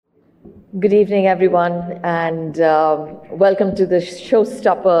Good evening, everyone, and welcome to the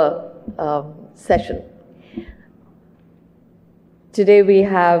Showstopper session. Today we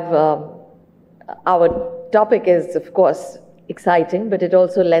have, our topic is, of course, exciting, but it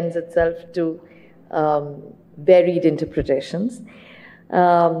also lends itself to varied interpretations.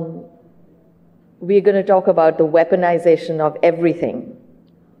 We're going to talk about the weaponization of everything.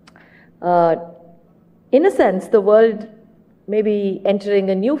 In a sense, the world may be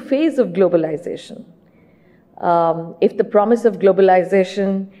entering a new phase of globalization. If the promise of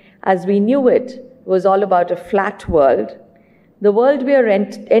globalization, as we knew it, was all about a flat world, the world we are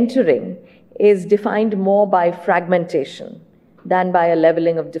entering is defined more by fragmentation than by a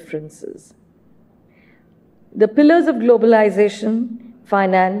leveling of differences. The pillars of globalization,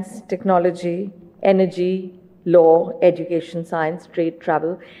 finance, technology, energy, law, education, science, trade,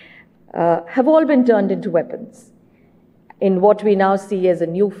 travel, have all been turned into weapons in what we now see as a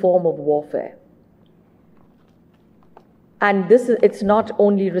new form of warfare. And it's not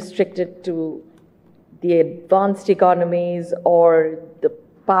only restricted to the advanced economies or the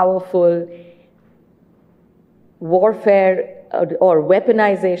powerful. Warfare or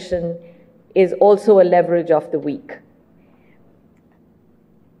weaponization is also a leverage of the weak.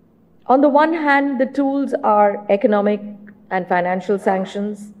 On the one hand, the tools are economic and financial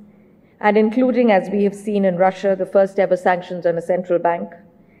sanctions, and including, as we have seen in Russia, the first ever sanctions on a central bank.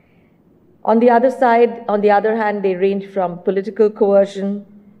 On the other hand, they range from political coercion,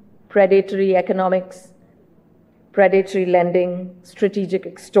 predatory economics, predatory lending, strategic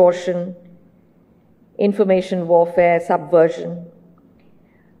extortion, information warfare, subversion.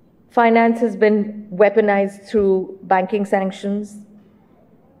 Finance has been weaponized through banking sanctions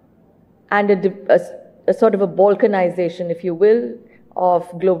and a sort of a balkanization, if you will, of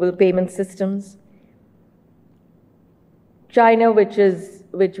global payment systems. China,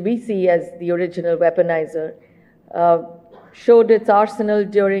 which we see as the original weaponizer, showed its arsenal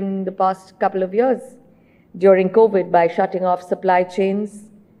during the past couple of years, during COVID, by shutting off supply chains,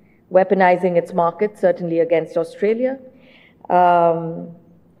 weaponizing its market, certainly against Australia.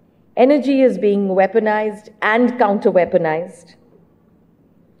 Energy is being weaponized and counter-weaponized.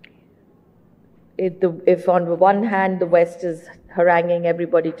 If on the one hand the West is haranguing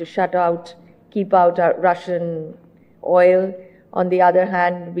everybody to keep out Russian oil, on the other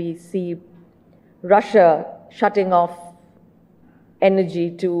hand we see Russia shutting off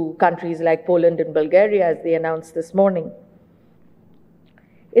energy to countries like Poland and Bulgaria, as they announced this morning.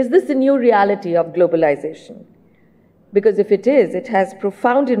 Is this a new reality of globalization? Because if it is, it has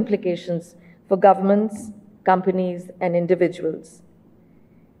profound implications for governments, companies, and individuals.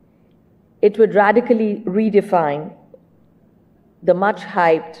 It would radically redefine the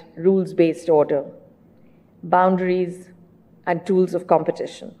much-hyped rules-based order, boundaries, and tools of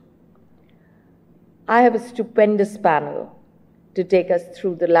competition. I have a stupendous panel to take us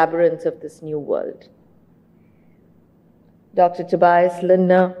through the labyrinths of this new world. Dr. Tobias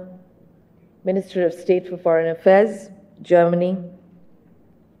Lindner, Minister of State for Foreign Affairs, Germany.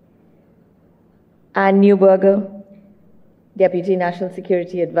 Anne Neuberger, Deputy National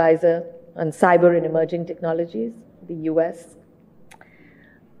Security Advisor on Cyber and Emerging Technologies, the US.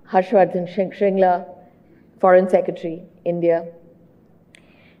 Harshvardhan Shringla, Foreign Secretary, India.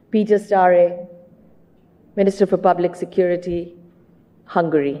 Peter Stare, Minister for Public Security,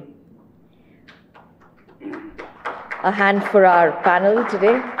 Hungary. A hand for our panel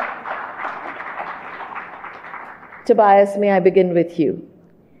today. Tobias, may I begin with you,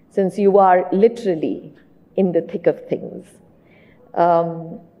 since you are literally in the thick of things.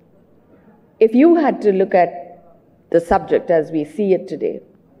 If you had to look at the subject as we see it today,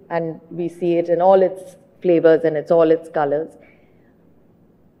 and we see it in all its flavors and all its colors,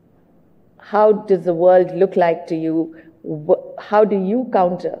 how does the world look like to you? How do you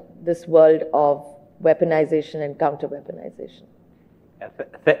counter this world of weaponization and counter-weaponization?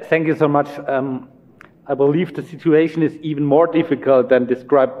 Thank you so much. I believe the situation is even more difficult than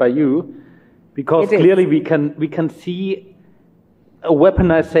described by you, because clearly we can see a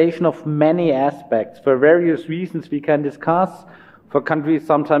weaponization of many aspects. For various reasons we can discuss. For countries,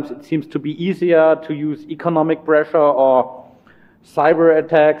 sometimes it seems to be easier to use economic pressure or cyber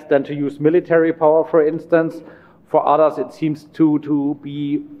attacks than to use military power, for instance. For others, it seems to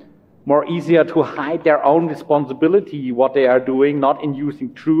be more easier to hide their own responsibility, what they are doing, not in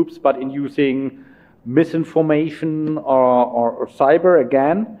using troops, but in using misinformation or cyber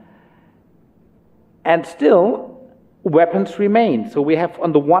again. And still, weapons remain. So we have,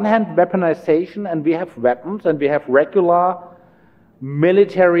 on the one hand, weaponization, and we have weapons, and we have regular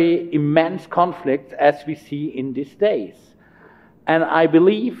military immense conflicts as we see in these days. And I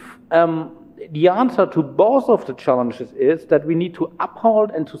believe the answer to both of the challenges is that we need to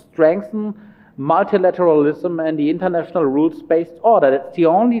uphold and to strengthen multilateralism and the international rules-based order. That's the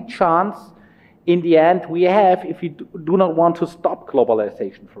only chance in the end we have if we do not want to stop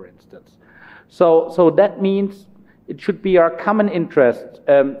globalization, for instance. So that means it should be our common interest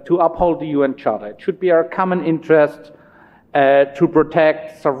to uphold the UN Charter. It should be our common interest to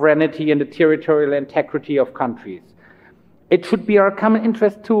protect sovereignty and the territorial integrity of countries. It should be our common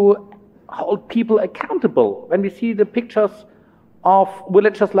interest to hold people accountable. When we see the pictures of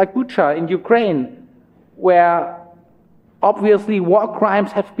villages like Bucha in Ukraine, where obviously war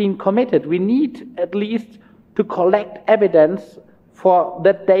crimes have been committed, we need at least to collect evidence for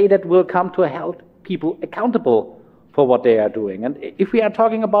that day that will come to hold people accountable for what they are doing. And if we are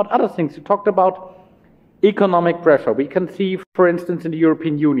talking about other things, you talked about economic pressure. We can see, for instance, in the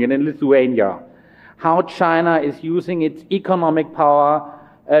European Union, in Lithuania, how China is using its economic power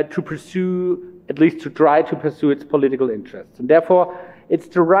to pursue, at least to try to pursue its political interests. And therefore, it's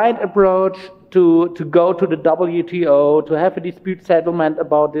the right approach to go to the WTO, to have a dispute settlement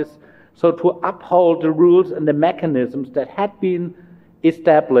about this, so to uphold the rules and the mechanisms that had been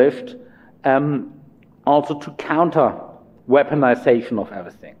established, also to counter weaponization of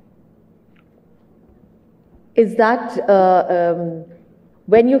everything. Is that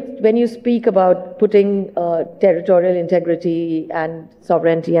when you speak about putting territorial integrity and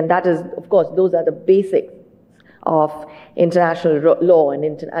sovereignty, and that is, of course, those are the basics of international law and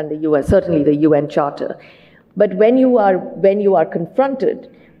the UN, certainly the UN Charter. But when you are confronted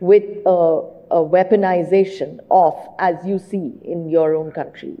with a weaponization of, as you see in your own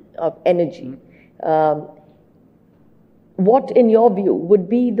country, of energy, what, in your view, would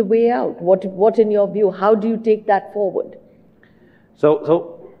be the way out? What, in your view, how do you take that forward?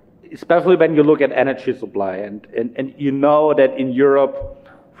 So especially when you look at energy supply, and you know that in Europe,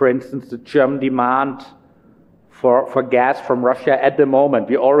 for instance, the German demand for gas from Russia at the moment,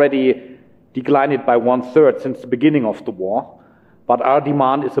 we already declined it by 1/3 since the beginning of the war, but our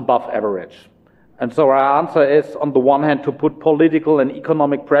demand is above average. And so our answer is, on the one hand, to put political and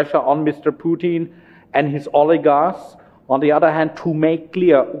economic pressure on Mr. Putin and his oligarchs. On the other hand, to make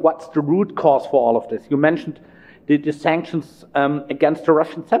clear what's the root cause for all of this. You mentioned the sanctions against the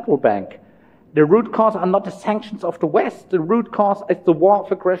Russian central bank. The root cause are not the sanctions of the West. The root cause is the war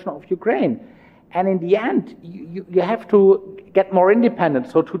of aggression of Ukraine. And in the end, you have to get more independent,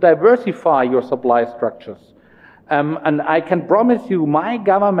 so to diversify your supply structures. And I can promise you, my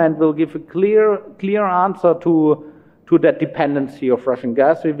government will give a clear answer to that dependency of Russian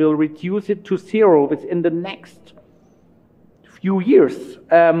gas. We will reduce it to zero within the next few years.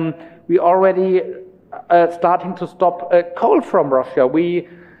 We already starting to stop coal from Russia. We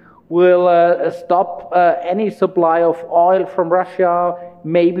will stop any supply of oil from Russia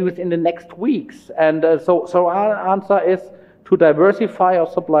maybe within the next weeks. And so our answer is to diversify our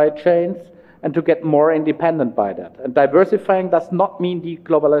supply chains and to get more independent by that. And diversifying does not mean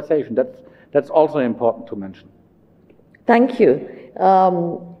deglobalization. That's also important to mention. Thank you.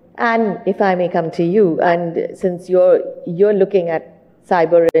 And if I may come to you, and since you're looking at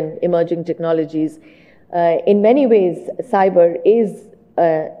cyber and emerging technologies, in many ways, cyber is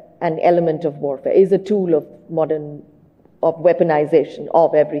an element of warfare, is a tool of weaponization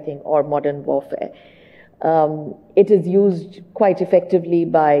of everything, or modern warfare. It is used quite effectively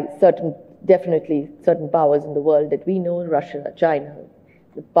by definitely certain powers in the world that we know, Russia, China,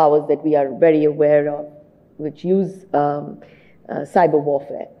 the powers that we are very aware of, which use cyber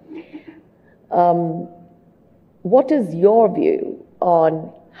warfare. What is your view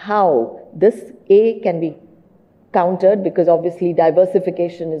on how this can be countered? Because obviously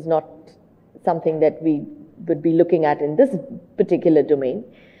diversification is not something that we would be looking at in this particular domain.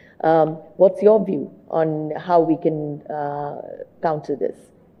 What's your view on how we can counter this?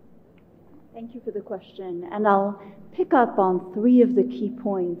 Thank you for the question. And I'll pick up on 3 of the key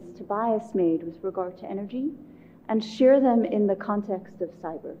points Tobias made with regard to energy and share them in the context of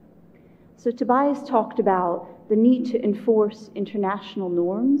cyber. So Tobias talked about the need to enforce international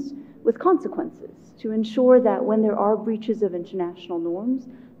norms with consequences to ensure that when there are breaches of international norms,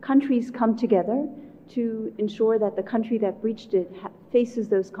 countries come together to ensure that the country that breached it faces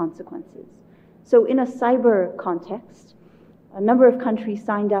those consequences. So in a cyber context, a number of countries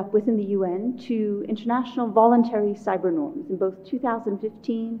signed up within the UN to international voluntary cyber norms in both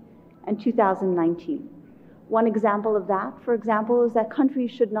 2015 and 2019. One example of that, for example, is that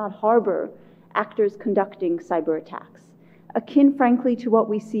countries should not harbor actors conducting cyber attacks, akin, frankly, to what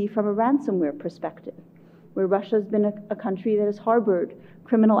we see from a ransomware perspective. where Russia has been a country that has harbored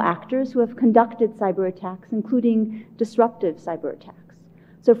criminal actors who have conducted cyber attacks, including disruptive cyber attacks.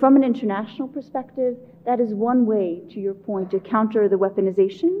 So from an international perspective, that is one way, to your point, to counter the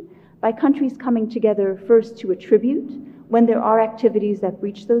weaponization by countries coming together first to attribute when there are activities that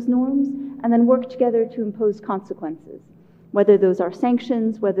breach those norms, and then work together to impose consequences, whether those are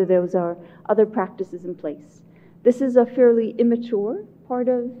sanctions, whether those are other practices in place. This is a fairly immature part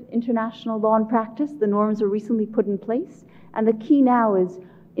of international law and practice. The norms were recently put in place, and the key now is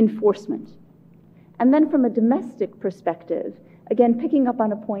enforcement. And then from a domestic perspective, again, picking up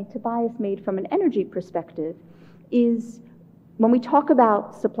on a point Tobias made from an energy perspective, is when we talk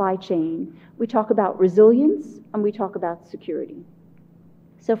about supply chain, we talk about resilience and we talk about security.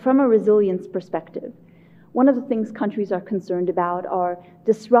 So from a resilience perspective, one of the things countries are concerned about are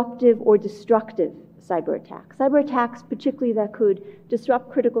disruptive or destructive cyber attacks. Cyber attacks particularly that could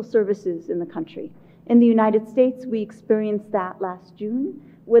disrupt critical services in the country. In the United States, we experienced that last June,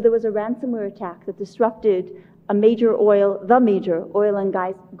 where there was a ransomware attack that disrupted the major oil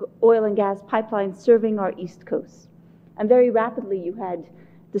and gas pipeline serving our East Coast. And very rapidly you had,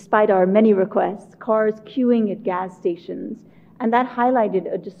 despite our many requests, cars queuing at gas stations. And that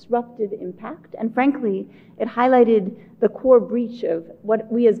highlighted a disruptive impact. And frankly, it highlighted the core breach of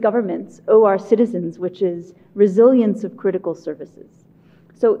what we as governments owe our citizens, which is resilience of critical services.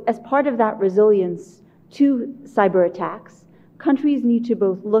 So as part of that resilience to cyber attacks, countries need to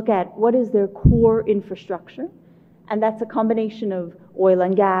both look at what is their core infrastructure, and that's a combination of oil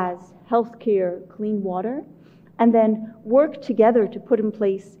and gas, healthcare, clean water, and then work together to put in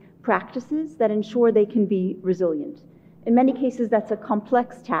place practices that ensure they can be resilient. In many cases, that's a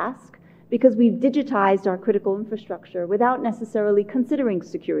complex task because we've digitized our critical infrastructure without necessarily considering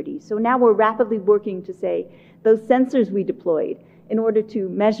security. So now we're rapidly working to say those sensors we deployed in order to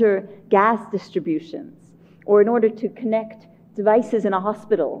measure gas distributions or in order to connect devices in a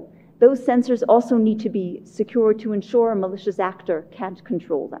hospital, those sensors also need to be secure to ensure a malicious actor can't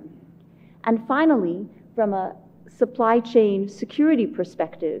control them. And finally, from a supply chain security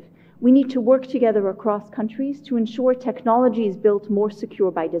perspective, we need to work together across countries to ensure technology is built more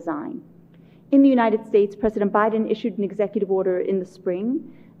secure by design. In the United States, President Biden issued an executive order in the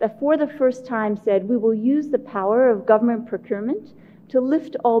spring that for the first time said we will use the power of government procurement to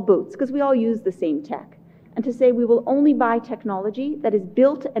lift all boats, because we all use the same tech, and to say we will only buy technology that is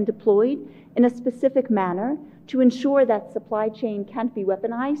built and deployed in a specific manner to ensure that supply chain can't be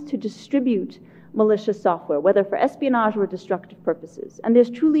weaponized to distribute malicious software, whether for espionage or destructive purposes. And there's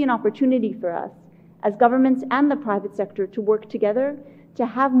truly an opportunity for us as governments and the private sector to work together to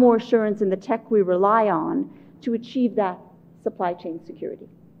have more assurance in the tech we rely on to achieve that supply chain security.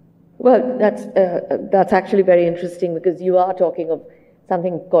 Well, that's actually very interesting because you are talking of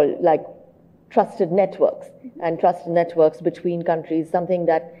something called like trusted networks and trusted networks between countries, something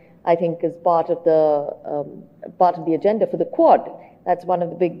that I think is part of the agenda for the Quad. That's one of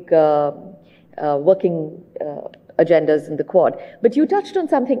the big working agendas in the Quad. But you touched on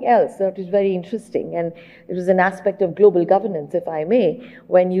something else that is very interesting, and it was an aspect of global governance, if I may,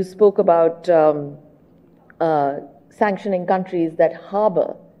 when you spoke about sanctioning countries that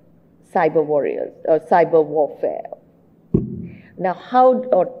harbor cyber warriors or cyber warfare. Now,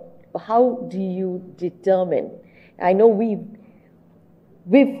 how do you determine? I know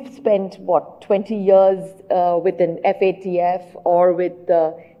we've spent 20 years with an FATF or with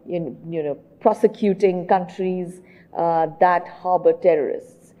prosecuting countries that harbor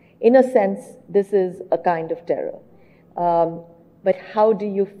terrorists. In a sense, this is a kind of terror. But how do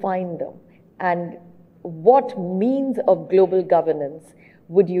you find them? And what means of global governance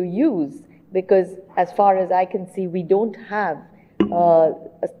would you use? Because as far as I can see, we don't have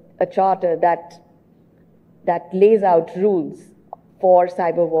a charter that lays out rules for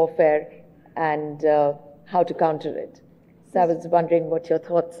cyber warfare and how to counter it. So I was wondering what your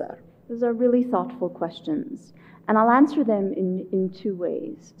thoughts are. Those are really thoughtful questions, and I'll answer them in two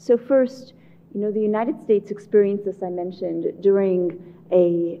ways. So first, the United States experienced this, I mentioned, during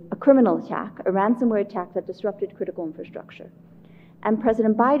a criminal attack, a ransomware attack that disrupted critical infrastructure. And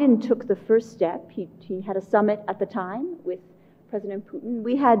President Biden took the first step. He had a summit at the time with President Putin.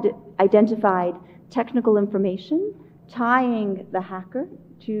 We had identified technical information tying the hacker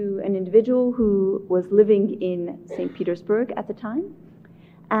to an individual who was living in St. Petersburg at the time.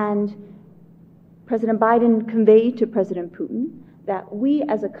 And President Biden conveyed to President Putin that we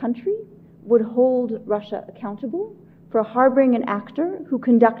as a country would hold Russia accountable for harboring an actor who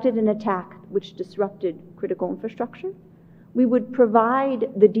conducted an attack which disrupted critical infrastructure. We would provide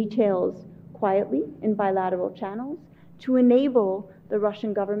the details quietly in bilateral channels to enable the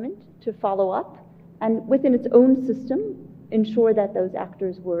Russian government to follow up and within its own system, ensure that those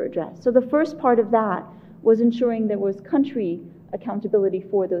actors were addressed. So the first part of that was ensuring there was country accountability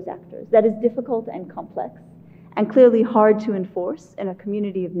for those actors. That is difficult and complex, and clearly hard to enforce in a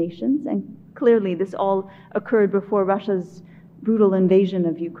community of nations, and clearly this all occurred before Russia's brutal invasion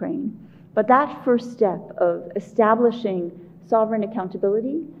of Ukraine. But that first step of establishing sovereign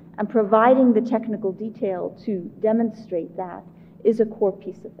accountability and providing the technical detail to demonstrate that is a core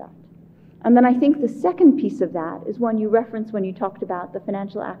piece of that. And then I think the second piece of that is one you referenced when you talked about the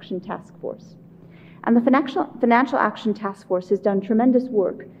Financial Action Task Force. And the Financial Action Task Force has done tremendous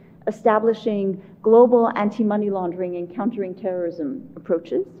work establishing global anti-money laundering and countering terrorism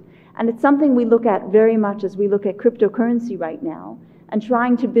approaches. And it's something we look at very much as we look at cryptocurrency right now, and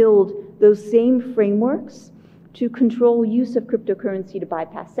trying to build those same frameworks to control use of cryptocurrency to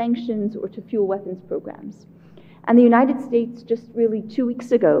bypass sanctions or to fuel weapons programs. And the United States just really 2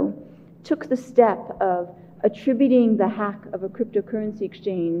 weeks ago took the step of attributing the hack of a cryptocurrency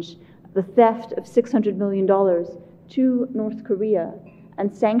exchange, the theft of $600 million, to North Korea,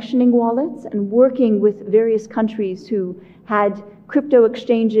 and sanctioning wallets and working with various countries who had crypto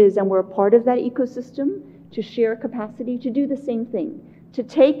exchanges and were a part of that ecosystem to share capacity to do the same thing, to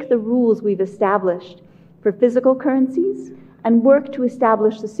take the rules we've established for physical currencies and work to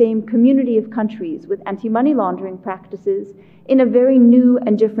establish the same community of countries with anti-money laundering practices in a very new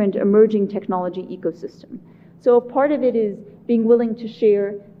and different emerging technology ecosystem. So a part of it is being willing to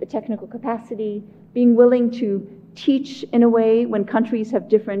share the technical capacity, being willing to teach in a way when countries have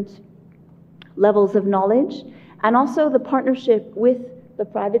different levels of knowledge, and also the partnership with the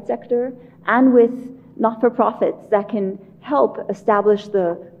private sector and with not-for-profits that can help establish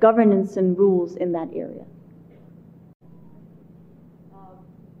the governance and rules in that area.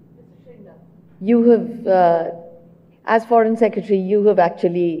 You have, as Foreign Secretary, you have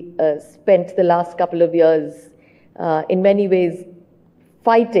actually spent the last couple of years in many ways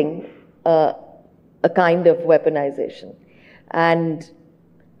fighting a kind of weaponization. And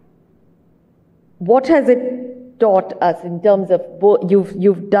what has it taught us in terms of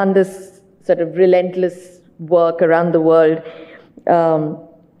you've done this sort of relentless work around the world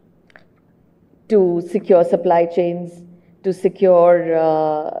to secure supply chains, to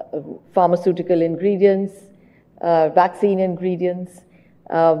secure pharmaceutical ingredients, vaccine ingredients,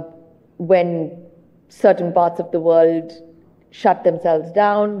 when certain parts of the world shut themselves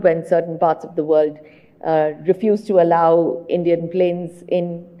down, when certain parts of the world refused to allow Indian planes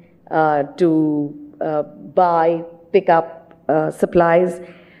in to pick up supplies.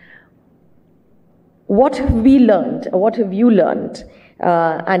 What have we learned, or what have you learned,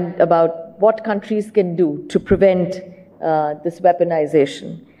 and about what countries can do to prevent this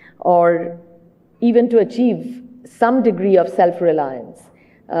weaponization, or even to achieve some degree of self-reliance,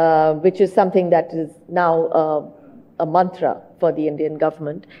 which is something that is now a mantra for the Indian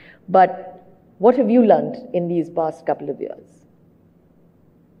government. But what have you learned in these past couple of years?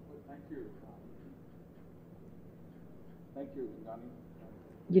 Thank you. Thank you, Indranee.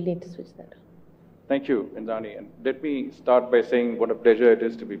 You need to switch that on. Thank you, Indranee. And let me start by saying what a pleasure it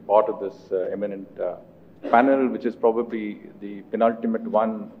is to be part of this eminent panel, which is probably the penultimate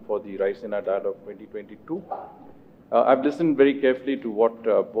one for the Raisina Dialogue 2022. I've listened very carefully to what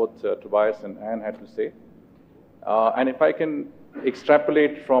both Tobias and Anne had to say. And if I can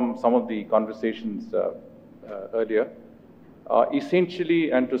extrapolate from some of the conversations earlier,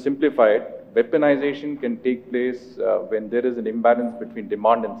 essentially, and to simplify it, weaponization can take place when there is an imbalance between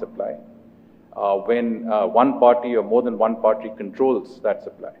demand and supply, when one party or more than one party controls that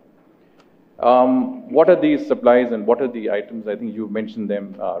supply. What are these supplies and what are the items? I think you mentioned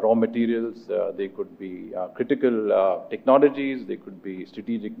them. Raw materials, they could be critical technologies, they could be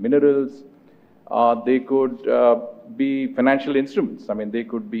strategic minerals, they could be financial instruments. I mean, they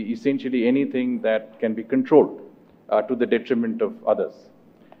could be essentially anything that can be controlled to the detriment of others.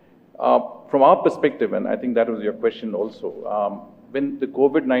 From our perspective, and I think that was your question also, when the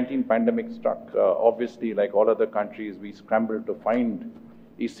COVID-19 pandemic struck, obviously, like all other countries, we scrambled to find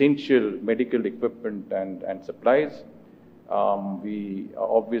essential medical equipment and supplies. We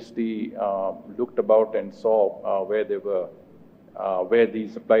obviously looked about and saw where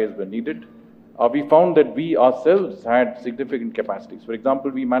these supplies were needed. We found that we ourselves had significant capacities. For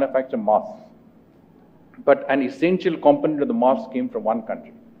example, we manufacture masks, but an essential component of the mask came from one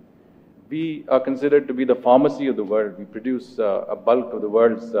country. We are considered to be the pharmacy of the world. We produce a bulk of the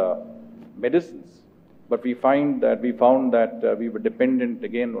world's medicines, but we found that we were dependent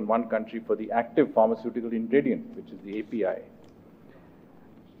again on one country for the active pharmaceutical ingredient, which is the API.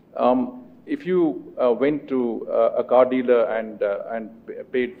 if you went to a car dealer and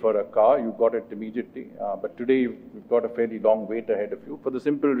paid for a car, you got it immediately. But today you've got a fairly long wait ahead of you for the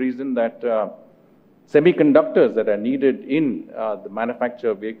simple reason that semiconductors that are needed in the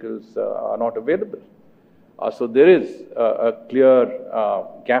manufacture of vehicles are not available. So there is a clear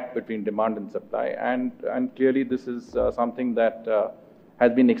gap between demand and supply, and clearly this is something that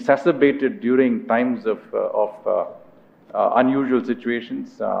has been exacerbated during times of unusual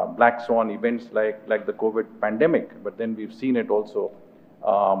situations, black swan events like the COVID pandemic. But then we've seen it also,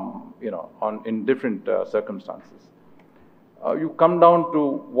 in different circumstances. You come down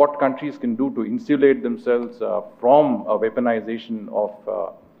to what countries can do to insulate themselves from a weaponization of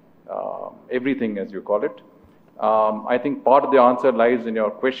everything, as you call it. I think part of the answer lies in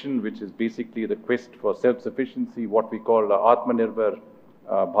your question, which is basically the quest for self-sufficiency, what we call Atmanirbhar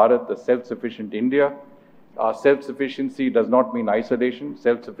Bharat, the self-sufficient India. Self-sufficiency does not mean isolation.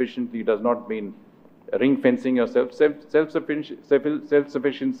 Self-sufficiency does not mean ring-fencing yourself.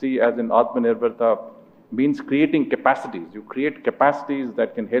 Self-sufficiency as in Atmanirbharta means creating capacities. You create capacities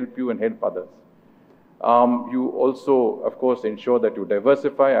that can help you and help others. You also, of course, ensure that you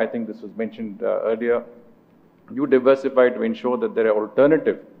diversify. I think this was mentioned earlier. You diversify to ensure that there are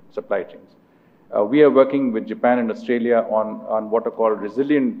alternative supply chains. We are working with Japan and Australia on what are called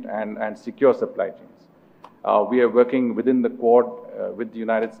resilient and secure supply chains. We are working within the Quad with the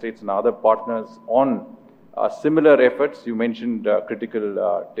United States and other partners on similar efforts. You mentioned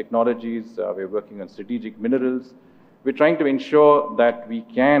critical technologies. We're working on strategic minerals. We're trying to ensure that we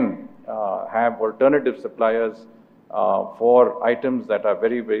can have alternative suppliers for items that are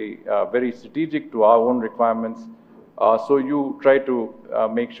very, very strategic to our own requirements. So you try to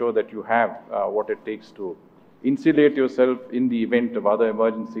make sure that you have what it takes to insulate yourself in the event of other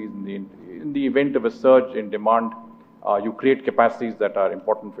emergencies, in the event of a surge in demand. You create capacities that are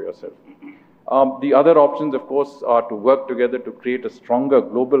important for yourself. The other options, of course, are to work together to create a stronger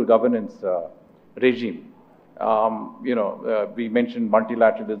global governance regime. We mentioned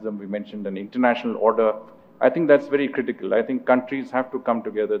multilateralism, we mentioned an international order. I think that's very critical. I think countries have to come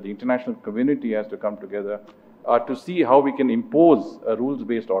together, the international community has to come together to see how we can impose a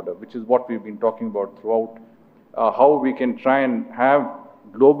rules-based order, which is what we've been talking about throughout, how we can try and have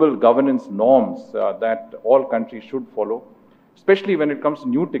global governance norms that all countries should follow, especially when it comes to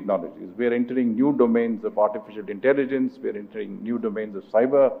new technologies. We're entering new domains of artificial intelligence, we're entering new domains of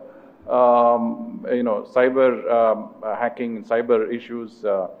cyber hacking and cyber issues.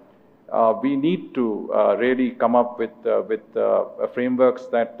 We need to really come up with frameworks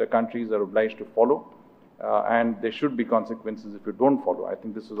that the countries are obliged to follow, and there should be consequences if you don't follow. I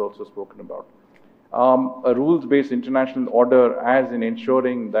think this is also spoken about. A rules-based international order as in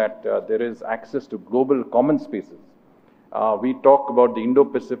ensuring that there is access to global common spaces. We talk about the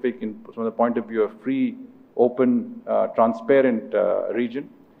Indo-Pacific from the point of view of free, open, transparent region.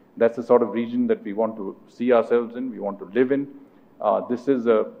 That's the sort of region that we want to see ourselves in, we want to live in. This is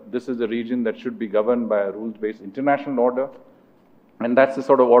a region that should be governed by a rules-based international order. And that's the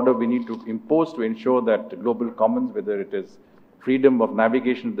sort of order we need to impose to ensure that the global commons, whether it is freedom of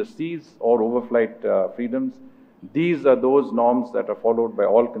navigation of the seas or overflight freedoms, these are those norms that are followed by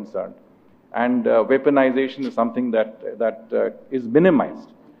all concerned. And weaponization is something that is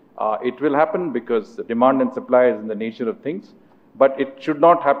minimized. It will happen because demand and supply is in the nature of things, but it should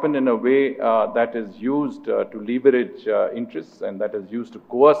not happen in a way that is used to leverage interests, and that is used to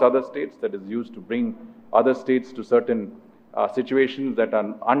coerce other states, that is used to bring other states to certain situations that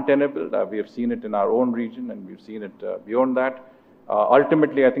are untenable. We have seen it in our own region, and we've seen it beyond that.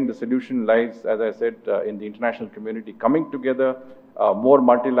 Ultimately, I think the solution lies, as I said, in the international community coming together, more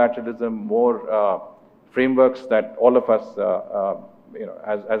multilateralism, more frameworks that all of us,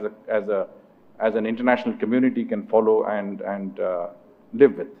 as an international community, can follow and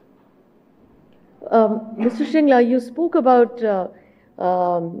live with. Mr. Shringla, you spoke about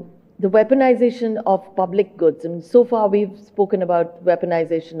the weaponization of public goods, and so far we've spoken about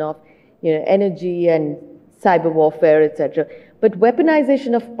weaponization of energy and cyber warfare, etc. But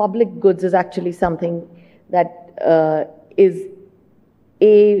weaponization of public goods is actually something that is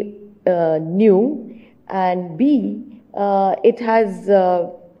new, and B, it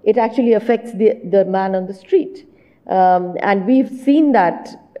actually affects the man on the street, and we've seen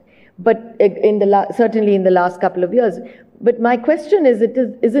that, but certainly in the last couple of years. But my question is,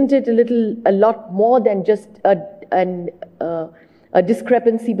 isn't it a lot more than just a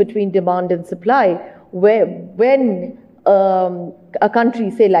discrepancy between demand and supply, where when a country,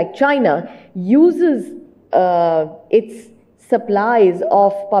 say like China, uses its supplies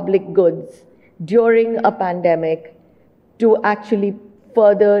of public goods during a pandemic to actually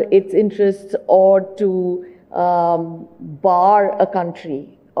further its interests or to bar a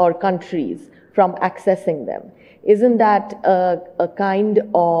country or countries from accessing them. Isn't that a kind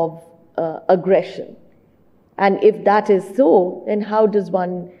of aggression? And if that is so, then how does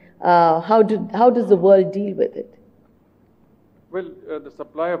the world deal with it? Well, the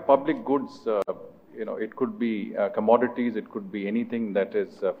supply of public goods, it could be commodities, it could be anything that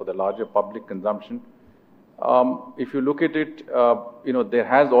is for the larger public consumption. If you look at it, there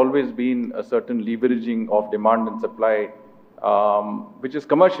has always been a certain leveraging of demand and supply, which is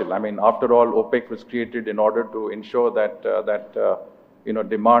commercial. I mean, after all, OPEC was created in order to ensure that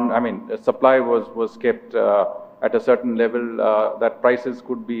supply was kept at a certain level, that prices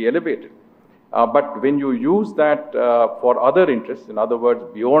could be elevated. But when you use that for other interests, in other words,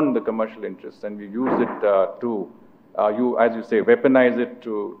 beyond the commercial interests, and you use it as you say, weaponize it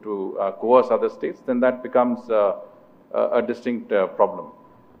to coerce other states, then that becomes a distinct problem.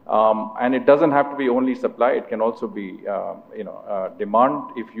 And it doesn't have to be only supply; it can also be,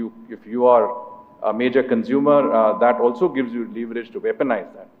 demand. If you are a major consumer, that also gives you leverage to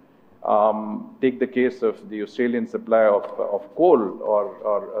weaponize that. Take the case of the Australian supply of coal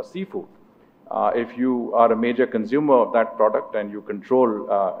or seafood. If you are a major consumer of that product and you control,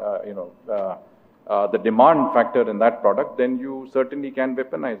 the demand factor in that product, then you certainly can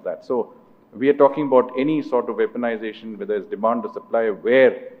weaponize that. So we are talking about any sort of weaponization, whether it's demand or supply,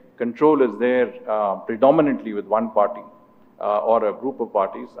 where control is there predominantly with one party or a group of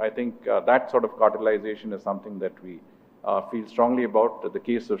parties. I think that sort of cartelization is something that we feel strongly about. The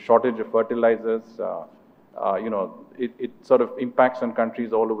case of shortage of fertilizers, it sort of impacts on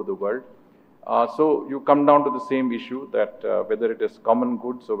countries all over the world. So you come down to the same issue that whether it is common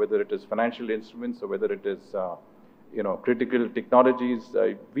goods or whether it is financial instruments or whether it is critical technologies,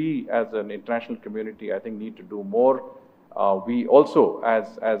 we as an international community, I think, need to do more. We also,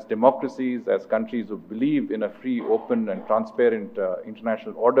 as democracies, as countries who believe in a free, open and transparent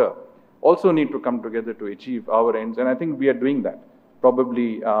international order, also need to come together to achieve our ends, and I think we are doing that.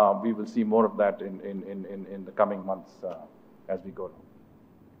 Probably we will see more of that in the coming months as we go along.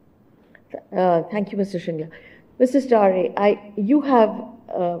 Thank you, Mr. Shringla. Mr. Stare, you have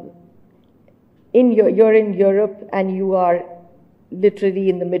you're in Europe and you are literally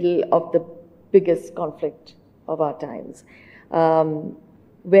in the middle of the biggest conflict of our times,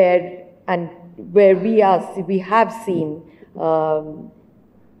 where we have seen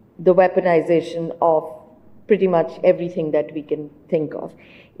the weaponization of pretty much everything that we can think of.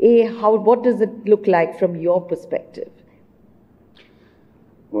 What does it look like from your perspective?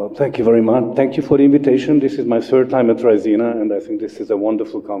 Well, thank you very much. Thank you for the invitation. This is my third time at Raisina, and I think this is a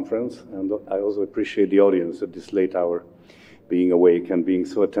wonderful conference. And I also appreciate the audience at this late hour being awake and being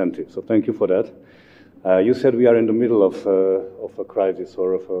so attentive. So thank you for that. You said we are in the middle of a crisis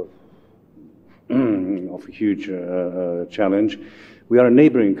or of a huge challenge. We are a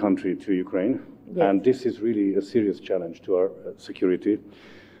neighboring country to Ukraine, yes. And this is really a serious challenge to our security.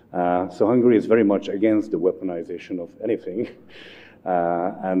 So Hungary is very much against the weaponization of anything.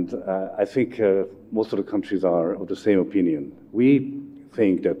 And I think most of the countries are of the same opinion. We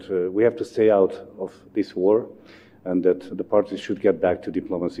think that we have to stay out of this war and that the parties should get back to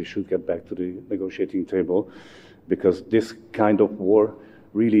diplomacy, should get back to the negotiating table, because this kind of war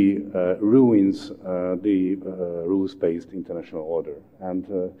really ruins the rules-based international order. And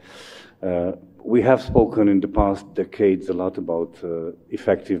we have spoken in the past decades a lot about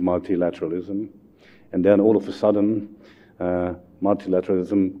effective multilateralism, and then all of a sudden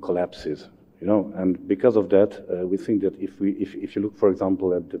multilateralism collapses, and because of that, we think that if you look, for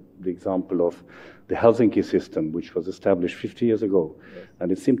example, at the example of the Helsinki system, which was established 50 years ago, yes.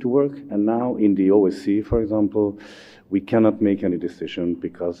 And it seemed to work, and now in the OSCE, for example, we cannot make any decision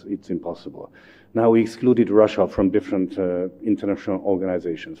because it's impossible. Now we excluded Russia from different international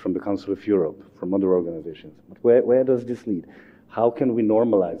organizations, from the Council of Europe, from other organizations. But where does this lead? How can we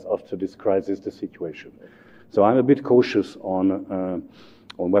normalize after this crisis the situation? So I'm a bit cautious on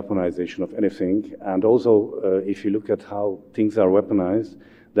weaponization of anything. And also, if you look at how things are weaponized,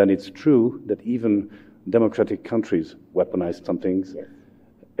 then it's true that even democratic countries weaponize some things, yes.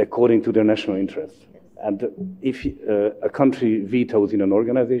 According to their national interests. Yes. And if a country vetoes in an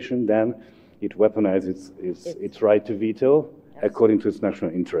organization, then it weaponizes its right to veto, yes. According to its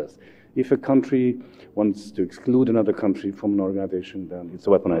national interest. If a country wants to exclude another country from an organization, then it's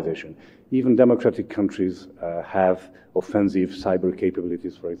a weaponization. Even democratic countries have offensive cyber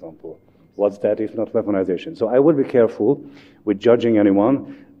capabilities, for example. What's that if not weaponization? So I would be careful with judging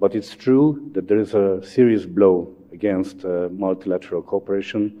anyone, but it's true that there is a serious blow against multilateral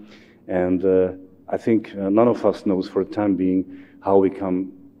cooperation, and I think none of us knows for the time being how we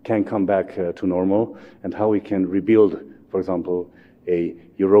can come back to normal, and how we can rebuild, for example, a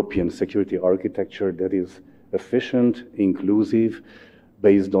European security architecture that is efficient, inclusive,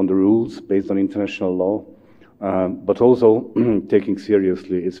 based on the rules, based on international law, but also taking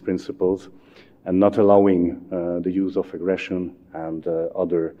seriously its principles and not allowing the use of aggression and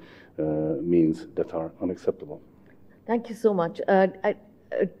other means that are unacceptable. Thank you so much.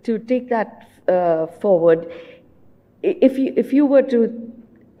 To take that forward, if you were to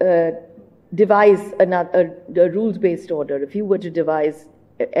devise a rules-based order, if you were to devise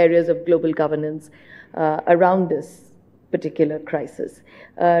areas of global governance around this particular crisis,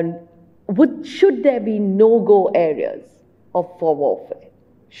 should there be no-go areas for warfare?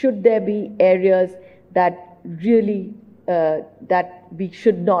 Should there be areas that really that we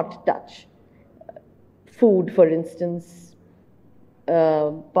should not touch? Food, for instance,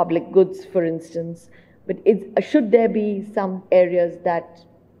 public goods, for instance. But should there be some areas that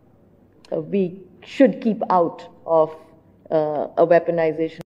we should keep out of a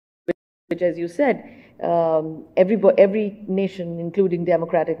weaponization, which, as you said, every nation, including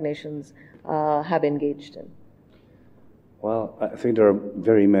democratic nations, have engaged in? Well, I think there are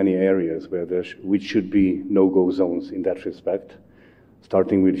very many areas where which should be no-go zones in that respect,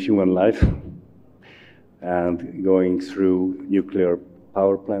 starting with human life and going through nuclear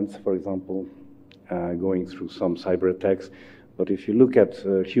power plants, for example, going through some cyber attacks. But if you look at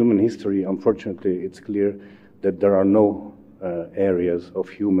human history, unfortunately, it's clear that there are no areas of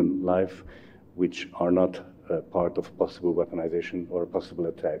human life which are not part of possible weaponization or a possible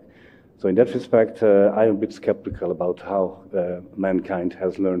attack. So in that respect, I'm a bit skeptical about how mankind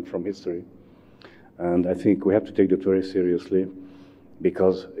has learned from history. And I think we have to take that very seriously,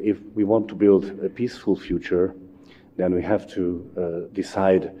 because if we want to build a peaceful future, then we have to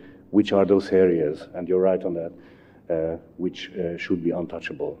decide which are those areas, and you're right on that, which should be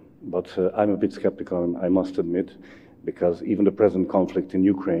untouchable. But I'm a bit skeptical, I must admit, because even the present conflict in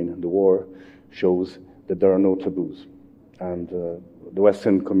Ukraine, the war, shows that there are no taboos. And the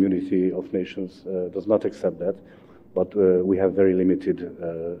Western community of nations does not accept that, but we have very limited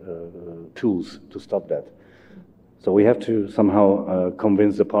tools to stop that. So we have to somehow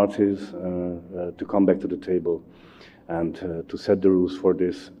convince the parties to come back to the table and to set the rules for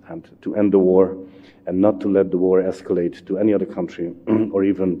this and to end the war, and not to let the war escalate to any other country or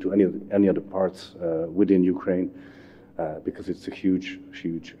even to any other parts within Ukraine, because it's a huge,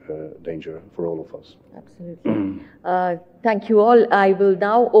 huge danger for all of us. Absolutely. Thank you all. I will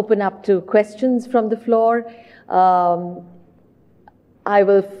now open up to questions from the floor. I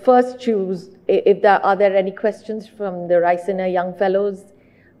will first choose, if there are there any questions from the Raisina Young Fellows.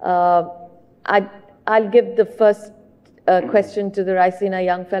 I'll give the first question to the Raisina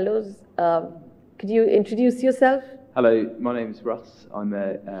Young Fellows. Could you introduce yourself? Hello, my name is Russ. I'm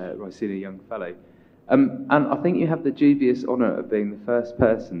a Raisina Young Fellow. And I think you have the dubious honour of being the first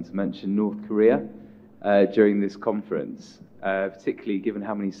person to mention North Korea during this conference, particularly given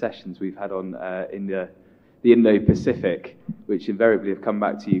how many sessions we've had on in the Indo-Pacific, which invariably have come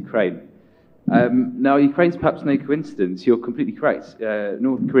back to Ukraine. Now, Ukraine's perhaps no coincidence. You're completely correct.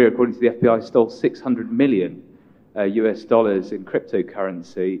 North Korea, according to the FBI, stole $600 million US dollars in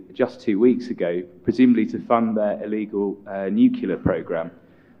cryptocurrency just 2 weeks ago, presumably to fund their illegal nuclear program.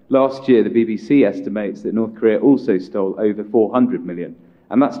 Last year, the BBC estimates that North Korea also stole over 400 million,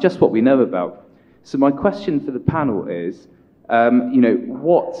 and that's just what we know about. So my question for the panel is,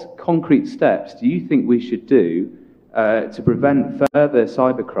 what concrete steps do you think we should do to prevent further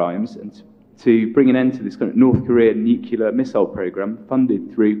cyber crimes and to bring an end to this kind of North Korean nuclear missile program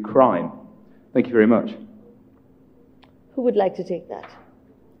funded through crime? Thank you very much. Who would like to take that?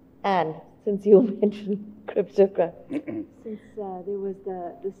 Anne, since you mentioned cryptocurrency. Since there was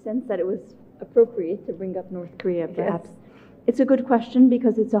the sense that it was appropriate to bring up North Korea, perhaps. Yes. It's a good question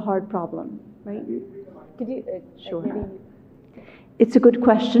because it's a hard problem, right? Could you, sure. It's a good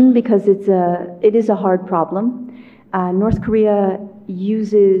question because it is a hard problem. North Korea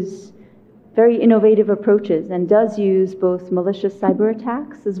uses very innovative approaches and does use both malicious cyber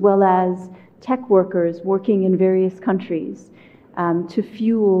attacks as well as tech workers working in various countries to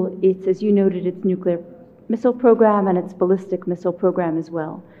fuel its, as you noted, its nuclear missile program and its ballistic missile program as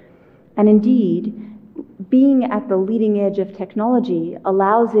well. And indeed, being at the leading edge of technology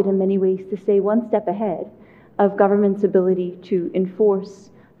allows it in many ways to stay one step ahead of government's ability to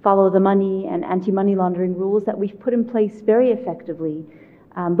enforce follow the money and anti-money laundering rules that we've put in place very effectively,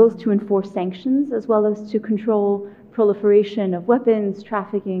 both to enforce sanctions as well as to control proliferation of weapons,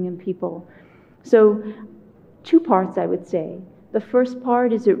 trafficking, and people. So 2 parts, I would say. The first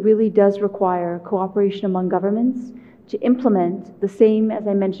part is it really does require cooperation among governments to implement the same, as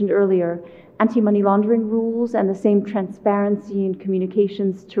I mentioned earlier, anti-money laundering rules and the same transparency in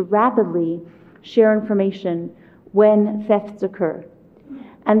communications to rapidly share information when thefts occur.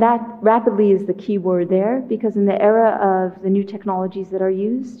 And that rapidly is the key word there, because in the era of the new technologies that are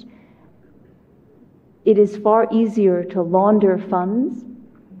used, it is far easier to launder funds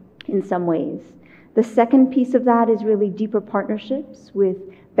in some ways. The second piece of that is really deeper partnerships with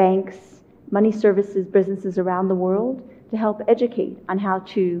banks, money services businesses around the world to help educate on how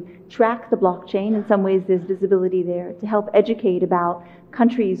to track the blockchain. In some ways, there's visibility there to help educate about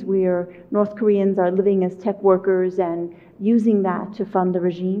countries where North Koreans are living as tech workers and using that to fund the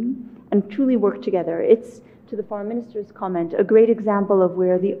regime, and truly work together. It's, to the foreign minister's comment, a great example of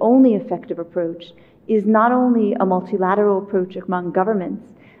where the only effective approach is not only a multilateral approach among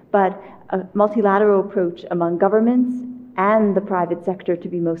governments, but a multilateral approach among governments and the private sector to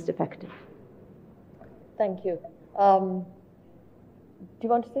be most effective. Thank you. Do you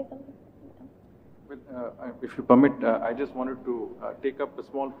want to say something? Well, if you permit, I just wanted to take up a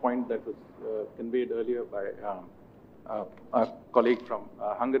small point that was conveyed earlier by a colleague from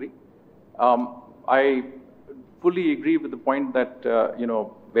Hungary. I fully agree with the point that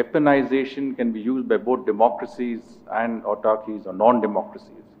weaponization can be used by both democracies and autarkies or non-democracies.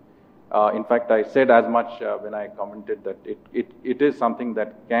 In fact, I said as much when I commented that it is something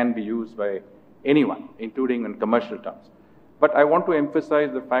that can be used by anyone, including in commercial terms. But I want to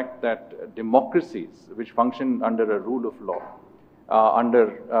emphasize the fact that democracies which function under a rule of law,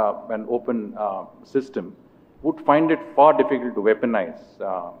 under an open system, would find it far difficult to weaponize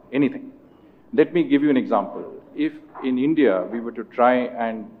anything. Let me give you an example. If in India we were to try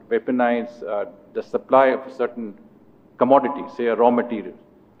and weaponize the supply of a certain commodity, say a raw material,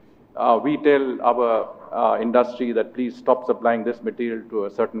 we tell our industry that please stop supplying this material to a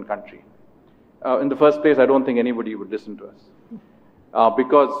certain country. In the first place, I don't think anybody would listen to us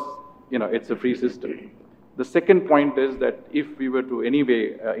because it's a free system. The second point is that if we were to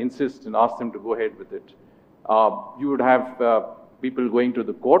anyway insist and ask them to go ahead with it, you would have people going to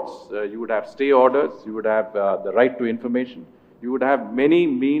the courts, you would have stay orders, you would have the right to information, you would have many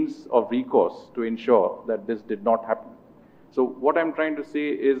means of recourse to ensure that this did not happen. So what I'm trying to say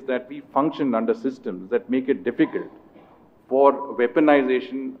is that we function under systems that make it difficult for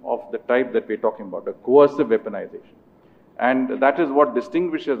weaponization of the type that we're talking about, a coercive weaponization. And that is what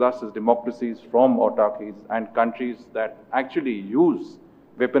distinguishes us as democracies from autarkies and countries that actually use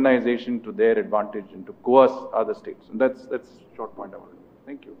weaponization to their advantage and to coerce other states. And that's a short point I wanted to make.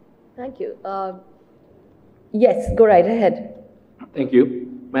 Thank you. Thank you. Yes, go right ahead. Thank you.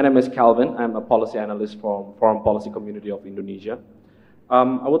 My name is Calvin. I'm a policy analyst from Foreign Policy Community of Indonesia.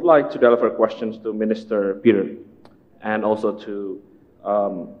 I would like to deliver questions to Minister Peter and also to...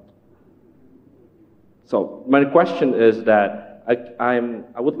 So my question is that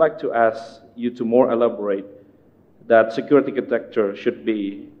I would like to ask you to more elaborate that security architecture should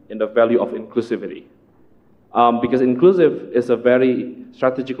be in the value of inclusivity. Because inclusive is a very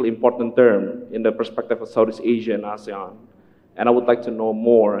strategically important term in the perspective of Southeast Asia and ASEAN. And I would like to know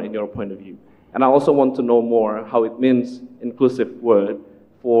more in your point of view. And I also want to know more how it means inclusive word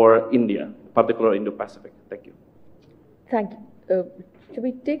for India, particularly Indo-Pacific. Thank you. Thank you. Should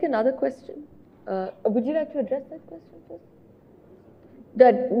we take another question? Would you like to address that question first?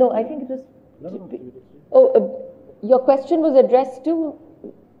 No, I think it was... your question was addressed to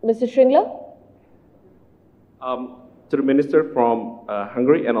Mr. Shringla? To the minister from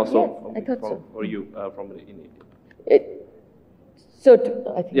Hungary and also yes, for you from India. I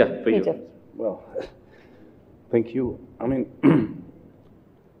think. Yeah, for you. Well, thank you. I mean,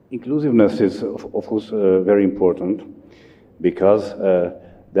 inclusiveness is, of course, very important because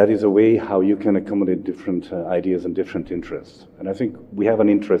that is a way how you can accommodate different ideas and different interests. And I think we have an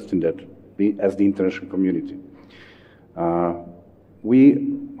interest in that as the international community.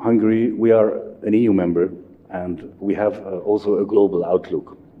 Hungary, we are an EU member, and we have also a global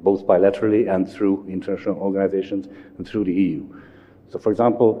outlook, both bilaterally and through international organizations and through the EU. So, for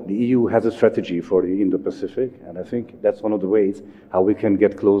example, the EU has a strategy for the Indo-Pacific, and I think that's one of the ways how we can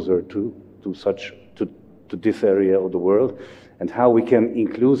get closer to this area of the world, and how we can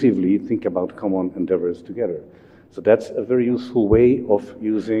inclusively think about common endeavors together. So that's a very useful way of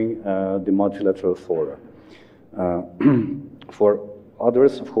using the multilateral fora. For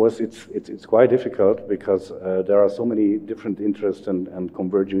others, of course, it's quite difficult because there are so many different interests and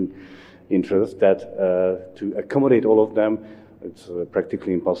converging interests that to accommodate all of them, it's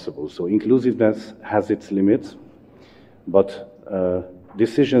practically impossible. So inclusiveness has its limits, but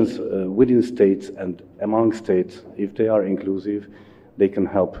decisions within states and among states, if they are inclusive, they can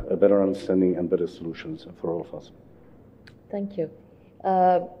help a better understanding and better solutions for all of us. Thank you.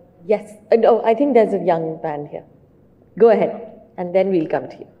 Yes. No, I think there's a young man here. Go ahead, and then we'll come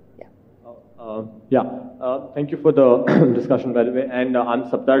to you. Thank you for the discussion, by the way. And I'm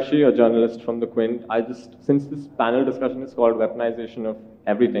Saptarshi, a journalist from the Quint. Since this panel discussion is called Weaponization of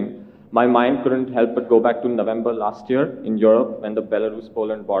Everything, my mind couldn't help but go back to November last year in Europe when the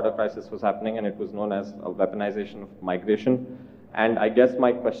Belarus-Poland border crisis was happening, and it was known as a weaponization of migration. And I guess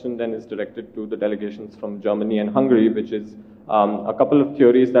my question then is directed to the delegations from Germany and Hungary, which is a couple of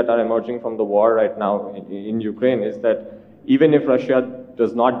theories that are emerging from the war right now in Ukraine is that even if Russia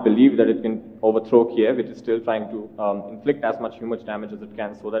does not believe that it can overthrow Kiev, it is still trying to inflict as much human damage as it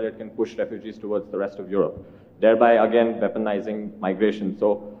can so that it can push refugees towards the rest of Europe, thereby again weaponizing migration.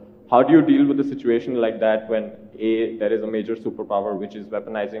 So how do you deal with a situation like that when A, there is a major superpower which is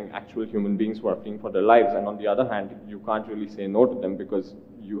weaponizing actual human beings who are fleeing for their lives, and on the other hand, you can't really say no to them because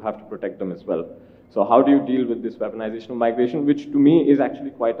you have to protect them as well. So how do you deal with this weaponization of migration, which to me is actually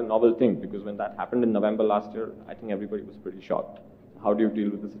quite a novel thing, because when that happened in November last year, I think everybody was pretty shocked. How do you deal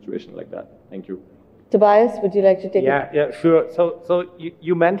with a situation like that? Thank you. Tobias, would you like to take it? Yeah, sure. So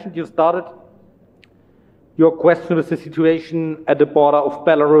you mentioned you started your question with the situation at the border of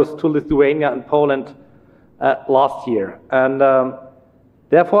Belarus to Lithuania and Poland last year. And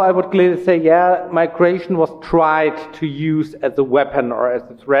therefore, I would clearly say, migration was tried to use as a weapon or as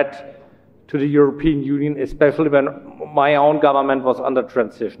a threat to the European Union, especially when my own government was under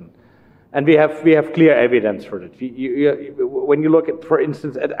transition. And we have clear evidence for it. When you look at, for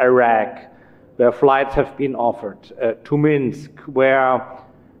instance, at Iraq, where flights have been offered, to Minsk, where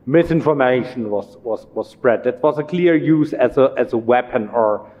misinformation was spread, that was a clear use as a weapon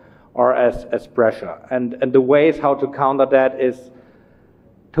or as pressure. And the ways how to counter that is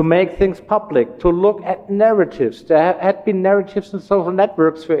to make things public, to look at narratives. There had been narratives in social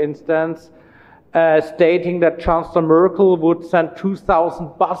networks, for instance, stating that Chancellor Merkel would send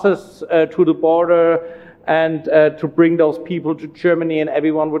 2,000 buses to the border and to bring those people to Germany, and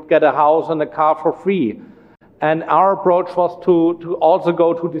everyone would get a house and a car for free. And our approach was to also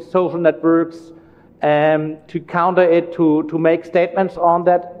go to the social networks to counter it, to make statements on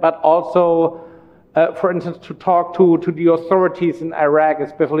that, but also, for instance, to talk to the authorities in Iraq,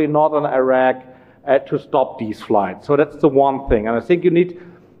 especially northern Iraq, to stop these flights. So that's the one thing. And I think you need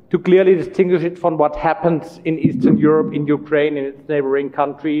to clearly distinguish it from what happens in Eastern Europe, in Ukraine, and its neighboring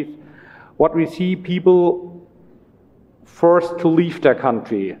countries. What we see people forced to leave their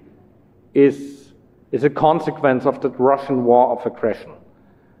country is a consequence of the Russian war of aggression.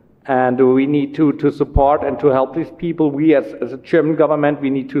 And we need to support and to help these people. We as a German government, we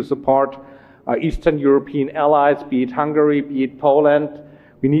need to support our Eastern European allies, be it Hungary, be it Poland.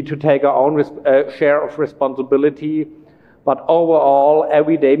 We need to take our own share of responsibility. But overall,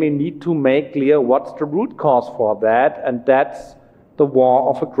 every day we need to make clear what's the root cause for that, and that's the war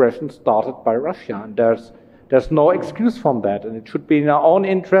of aggression started by Russia. And there's no excuse from that, and it should be in our own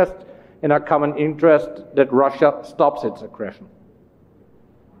interest, in our common interest, that Russia stops its aggression.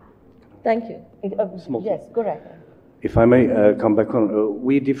 Thank you. Yes, go ahead. If I may come back on,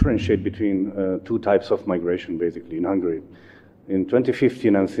 we differentiate between two types of migration, basically, in Hungary. In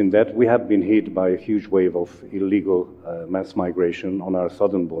 2015 and since that, we have been hit by a huge wave of illegal mass migration on our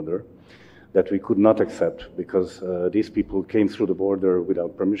southern border that we could not accept because these people came through the border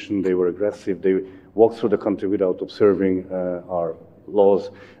without permission, they were aggressive, they walked through the country without observing our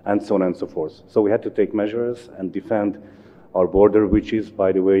laws, and so on and so forth. So we had to take measures and defend our border, which is,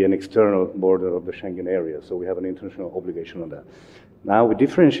 by the way, an external border of the Schengen area. So we have an international obligation on that. Now we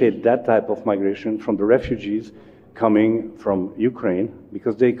differentiate that type of migration from the refugees coming from Ukraine,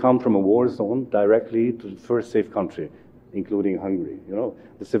 because they come from a war zone directly to the first safe country, including Hungary. You know,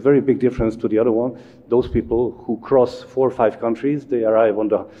 it's a very big difference to the other one. Those people who cross 4 or 5 countries, they arrive on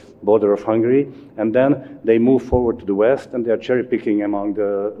the border of Hungary, and then they move forward to the west, and they are cherry picking among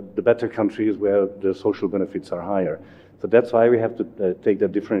the better countries where the social benefits are higher. So that's why we have to take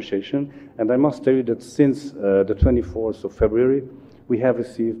that differentiation. And I must tell you that since the 24th of February, we have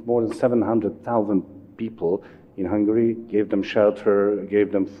received more than 700,000 people in Hungary, gave them shelter,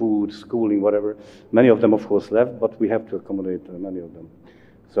 gave them food, schooling, whatever. Many of them, of course, left, but we have to accommodate many of them.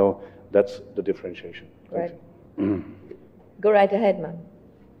 So that's the differentiation. Right. Go right ahead, ma'am.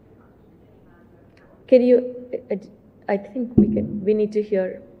 Can you, I think we need to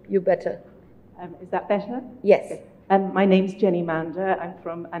hear you better. Is that better? Yes. Okay. My name's Jenny Mander. I'm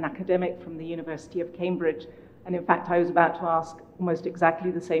from an academic from the University of Cambridge. And in fact, I was about to ask almost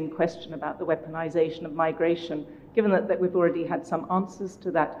exactly the same question about the weaponization of migration. Given that we've already had some answers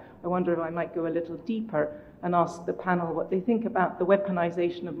to that, I wonder if I might go a little deeper and ask the panel what they think about the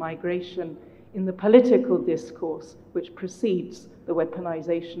weaponization of migration in the political discourse which precedes the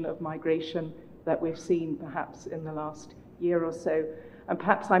weaponization of migration that we've seen perhaps in the last year or so. And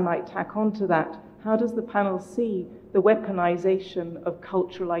perhaps I might tack on to that. How does the panel see the weaponization of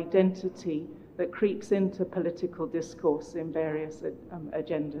cultural identity that creeps into political discourse in various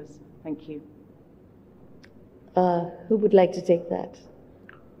agendas? Thank you. Who would like to take that?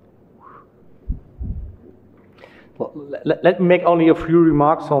 Well, let me make only a few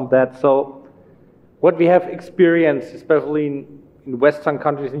remarks on that. So what we have experienced, especially in Western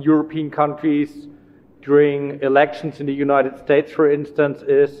countries, in European countries, during elections in the United States, for instance,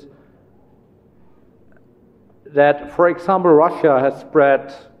 is that, for example, Russia has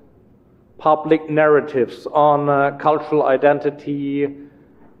spread public narratives on cultural identity,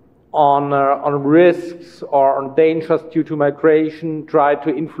 on risks or on dangers due to migration, tried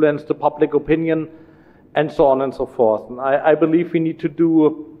to influence the public opinion, and so on and so forth. And I believe we need to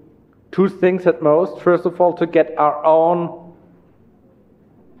do two things at most. First of all, to get our own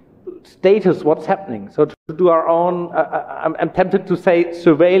status, what's happening. So to do our own, I'm tempted to say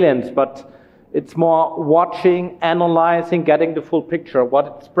surveillance, but it's more watching, analyzing, getting the full picture,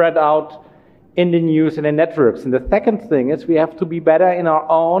 what is spread out in the news and in networks. And the second thing is we have to be better in our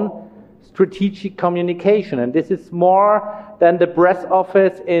own strategic communication. And this is more than the press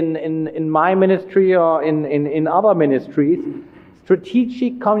office in my ministry or in other ministries.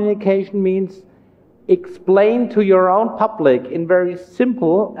 Strategic communication means explain to your own public in very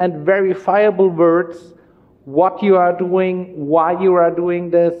simple and verifiable words what you are doing, why you are doing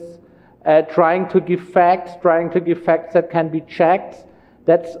this, trying to give facts that can be checked.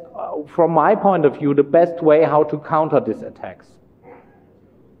 That's, from my point of view, the best way how to counter these attacks.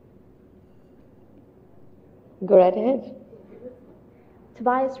 Go right ahead.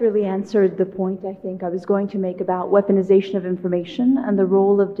 Tobias really answered the point I think I was going to make about weaponization of information and the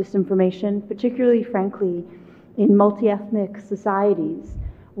role of disinformation, particularly, frankly, in multi-ethnic societies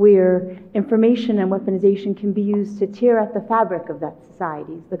where information and weaponization can be used to tear at the fabric of that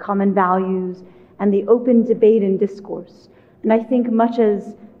society, the common values and the open debate and discourse. And I think, much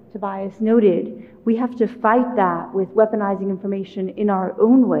as Tobias noted, we have to fight that with weaponizing information in our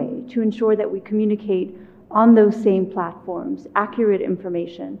own way to ensure that we communicate on those same platforms, accurate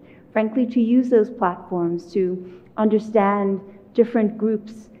information. Frankly, to use those platforms to understand different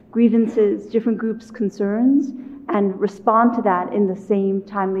groups' grievances, different groups' concerns, and respond to that in the same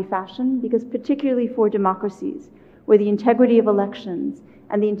timely fashion, because particularly for democracies, where the integrity of elections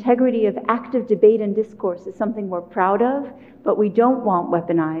and the integrity of active debate and discourse is something we're proud of, but we don't want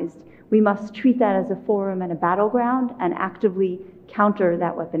weaponized, we must treat that as a forum and a battleground and actively counter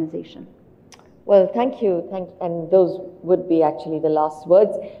that weaponization. Well, thank you. And those would be actually the last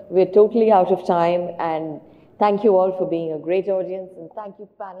words. We're totally out of time, and thank you all for being a great audience, and thank you,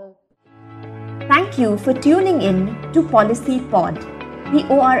 panel. Thank you for tuning in to Policy Pod, the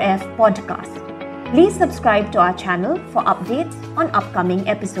ORF podcast. Please subscribe to our channel for updates on upcoming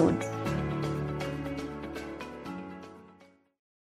episodes.